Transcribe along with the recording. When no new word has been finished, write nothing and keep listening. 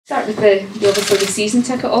Start with the obviously the season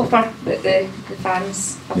ticket offer that the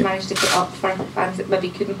fans have managed to put up for fans that maybe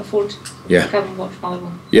couldn't afford to come and watch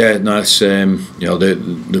Motherwell. Yeah, no, it's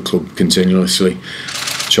the club continuously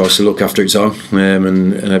tries to look after its own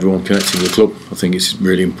and everyone connected with the club. I think it's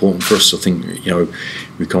really important for us. I think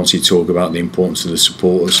we constantly talk about the importance of the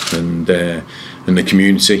supporters and the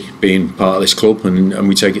community being part of this club, and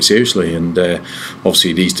we take it seriously. And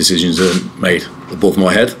obviously these decisions are made above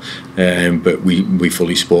my head, but we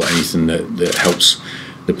fully support anything that helps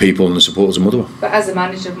the people and the supporters of Motherwell. But as a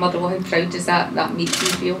manager of Motherwell, how proud does that make you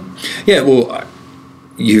feel? Yeah, well,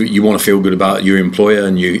 you want to feel good about your employer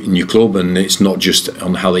and your club, and it's not just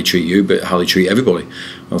on how they treat you, but how they treat everybody.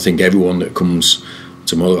 I think everyone that comes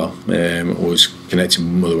to Motherwell or is connected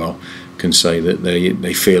with Motherwell can say that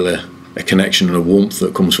they feel a connection and a warmth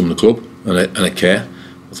that comes from the club and a care.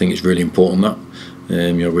 I think it's really important that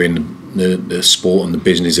we're in the sport and the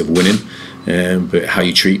business of winning, but how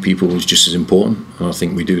you treat people is just as important, and I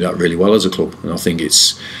think we do that really well as a club. And I think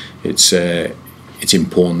it's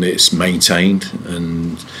important that it's maintained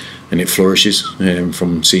and it flourishes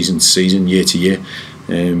from season to season, year to year,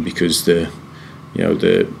 because the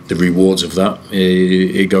rewards of that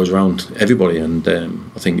it goes around everybody, and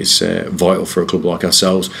I think it's vital for a club like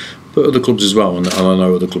ourselves, but other clubs as well, and I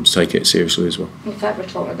know other clubs take it seriously as well. In fact, we're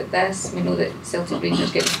talking about this. We know that Celtic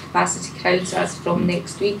Rangers get capacity crowds as from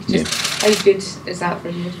next week. How good is that for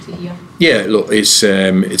you to hear? Yeah, look, it's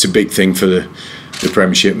a big thing for the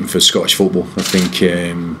Premiership and for Scottish football. I think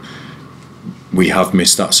we have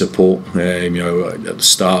missed that support. At the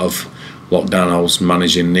start of lockdown, I was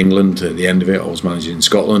managing in England. At the end of it, I was managing in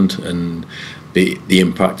Scotland, and the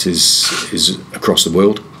impact is across the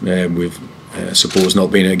world with supporters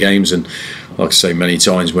not being at games. And like I say many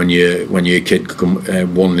times, when you're a kid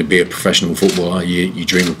wanting to be a professional footballer, you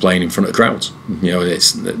dream of playing in front of crowds.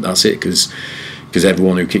 That's it, because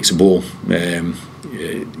everyone who kicks a ball,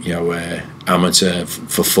 amateur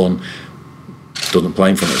for fun, doesn't play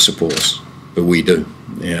in front of supporters, but we do.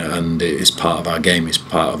 And it's part of our game, it's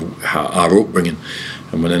part of our upbringing,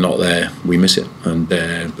 and when they're not there, we miss it. And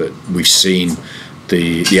but we've seen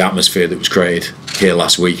the atmosphere that was created here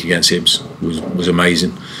last week against Hibs was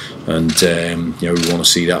amazing, and we want to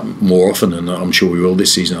see that more often, and I'm sure we will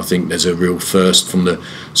this season. I think there's a real thirst from the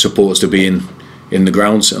supporters to be in the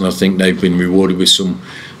grounds, and I think they've been rewarded with some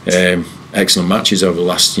excellent matches over the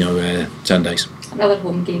last 10 days. Another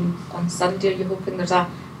home game on Sunday. Are you hoping there's a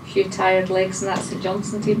few tired legs in that St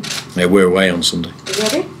Johnstone team? Yeah, we're away on Sunday. Are you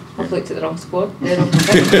ready? I've looked at the wrong squad. Oh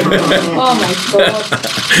my god!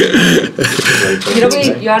 You're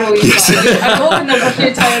away. You are away. I'm hoping there's a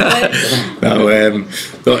few tired legs. No,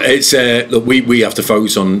 look, it's look. We have to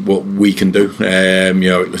focus on what we can do.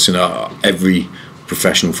 Listen, every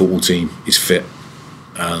professional football team is fit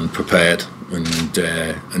and prepared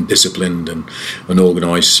and disciplined and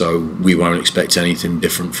organised, so we won't expect anything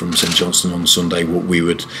different from St Johnstone on Sunday, what we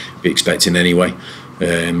would be expecting anyway.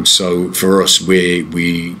 So for us,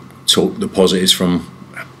 we took the positives from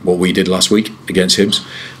what we did last week against Hibs,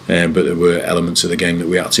 but there were elements of the game that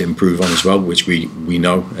we had to improve on as well, which we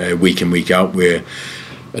know week in, week out. We're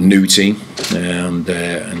a new team, and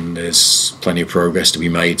there's plenty of progress to be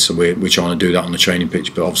made, so we're trying to do that on the training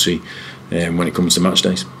pitch, but obviously when it comes to match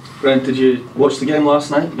days. Brent, did you watch the game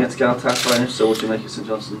last night against Galatasaray, and if so, what do you make of St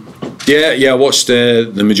Johnstone? Yeah, I watched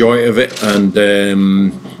the majority of it, and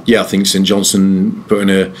I think St Johnstone put in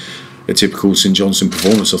a typical St Johnstone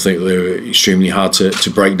performance. I think they were extremely hard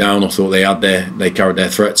to break down. I thought they carried their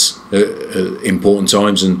threats at important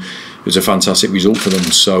times, and it was a fantastic result for them.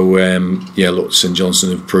 So look, St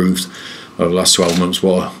Johnstone have proved over the last 12 months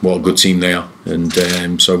what a good team they are,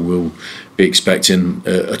 and so we'll be expecting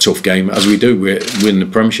a tough game, as we do. We're in the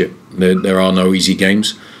Premiership. There are no easy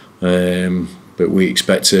games, but we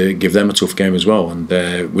expect to give them a tough game as well, and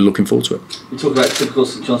we're looking forward to it. You talk about typical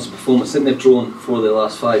St Johnstone performance. I think they've drawn 4 of their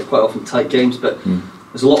last 5, quite often tight games, but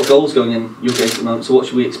there's a lot of goals going in your games at the moment, so what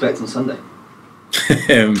should we expect on Sunday?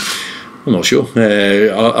 I'm not sure.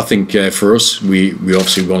 I think for us, we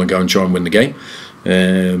obviously want to go and try and win the game,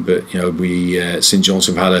 but St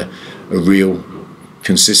Johnstone have had a real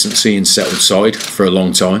consistency and settled side for a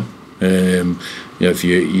long time. If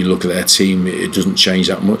you look at their team, it doesn't change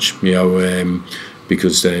that much.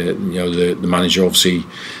 Because the manager obviously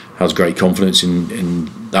has great confidence in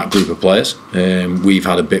that group of players. We've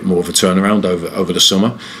had a bit more of a turnaround over the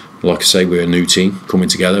summer. Like I say, we're a new team coming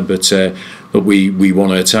together, but we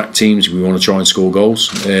want to attack teams. We want to try and score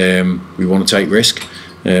goals. We want to take risk.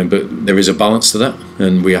 But there is a balance to that,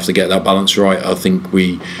 and we have to get that balance right. I think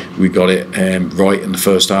we got it right in the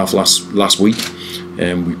first half last week,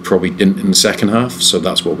 and we probably didn't in the second half. So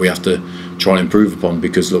that's what we have to try and improve upon,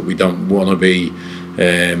 because look, we don't want to be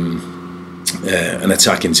an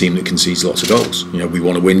attacking team that concedes lots of goals. You know, we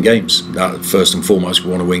want to win games. That, first and foremost, we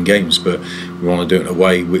want to win games, but we want to do it in a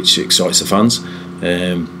way which excites the fans.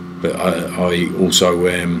 But I also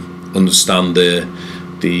understand the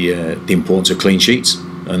importance of clean sheets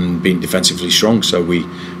and being defensively strong. So we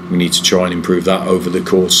need to try and improve that over the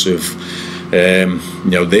course of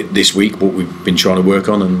this week. What we've been trying to work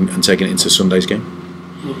on and taking it into Sunday's game.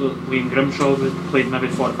 Liam Grimshaw played maybe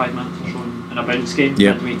 45 minutes or so in a bounce game.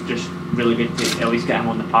 Yeah. And we've just really good to at least get him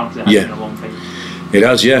on the park. It has been a long time. It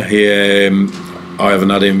has, yeah. I haven't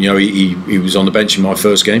had him. You know, he was on the bench in my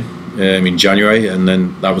first game in January, and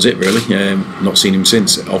then that was it really. Not seen him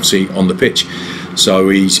since. Obviously on the pitch, so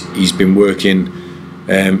he's been working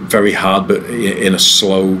very hard, but in a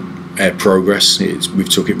slow progress. We've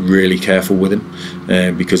took it really careful with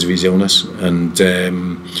him because of his illness, and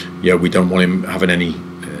we don't want him having any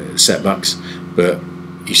setbacks. But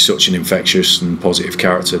he's such an infectious and positive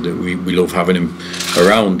character that we love having him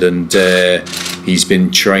around, and he's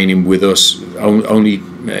been training with us only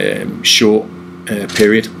short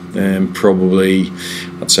period, probably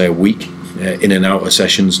I'd say a week, in and out of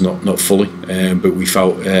sessions, not fully, but we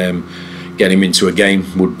felt getting him into a game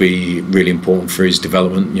would be really important for his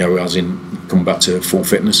development, you know, as in come back to full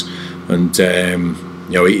fitness. And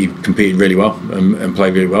he competed really well and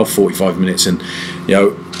played really well, 45 minutes, and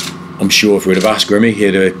I'm sure if we'd have asked Grimmy,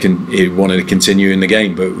 he'd wanted to continue in the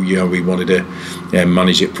game, but we wanted to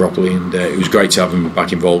manage it properly, and it was great to have him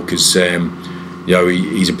back involved, because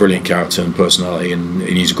he's a brilliant character and personality, and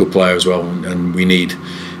he's a good player as well, and we need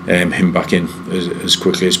him back in as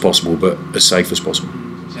quickly as possible, but as safe as possible.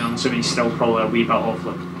 So I'm assuming he's still probably a wee bit of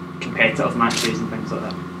like competitive matches and things like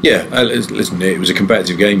that. Yeah, listen, it was a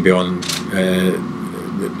competitive game beyond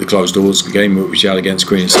the closed doors game which we had against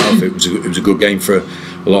Queen and South. It was a good game for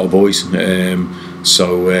a lot of boys. We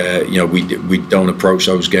don't approach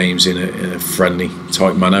those games in a friendly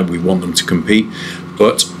type manner. We want them to compete,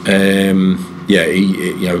 but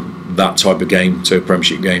that type of game to a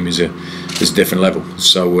Premiership game is a different level.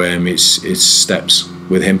 So it's steps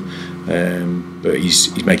with him, but he's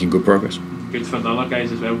making good progress. Good for the other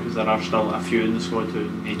guys as well, because there are still a few in the squad who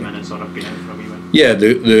need minutes or have been out for a wee while. Yeah,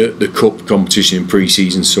 the cup competition in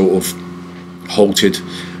pre-season sort of halted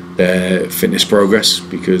their fitness progress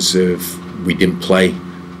because we didn't play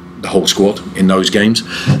the whole squad in those games.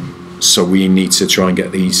 So we need to try and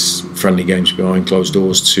get these friendly games behind closed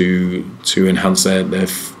doors to enhance their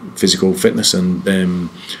physical fitness, and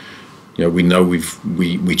we know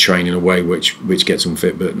we train in a way which gets them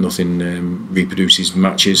fit, but nothing reproduces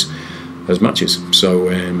matches as matches. So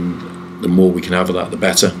the more we can have of that, the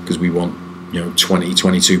better, because we want 20,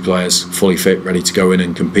 22 players fully fit, ready to go in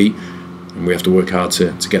and compete, and we have to work hard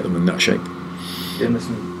to get them in that shape. Yeah,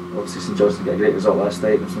 listen, obviously St Johnstone got a great result last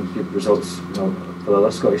night and some good results for the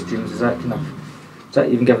other Scottish teams. Does that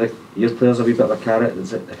even give the youth players a wee bit of a carrot?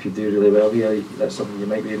 Is it, if you do really well here, that's something you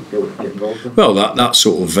might be able to get involved in? Well, that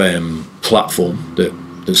sort of platform that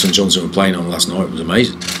St Johnstone were playing on last night was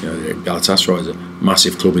amazing. Galatasaray is a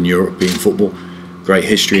massive club in European football, great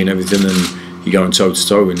history and everything, and you're going toe to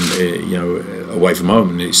toe and away from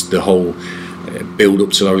home, and it's the whole build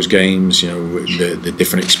up to those games. The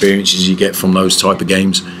different experiences you get from those type of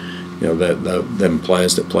games. Them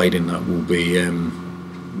players that played in that will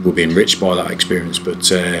be enriched by that experience,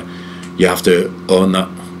 but you have to earn that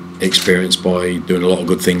experience by doing a lot of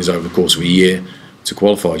good things over the course of a year to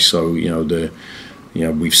qualify. So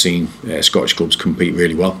we've seen Scottish clubs compete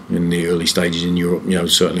really well in the early stages in Europe,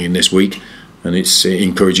 certainly in this week, and it's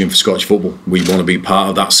encouraging for Scottish football. We want to be part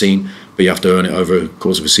of that scene, but you have to earn it over the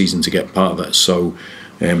course of a season to get part of that. So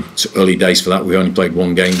it's early days for that. We only played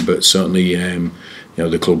one game, but certainly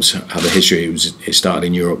the clubs have a history. It started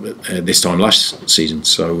in Europe this time last season,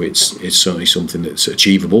 so it's certainly something that's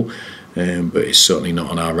achievable, but it's certainly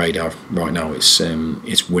not on our radar right now.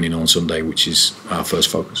 It's winning on Sunday, which is our first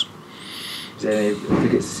focus. I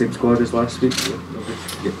think it's the same squad as last week.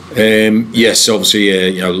 Yes, obviously,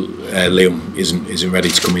 Liam isn't ready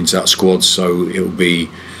to come into that squad, so it'll be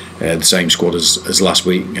the same squad as last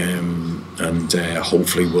week, and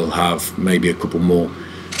hopefully we'll have maybe a couple more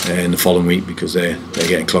in the following week, because they're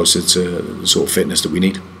getting closer to the sort of fitness that we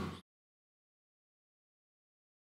need.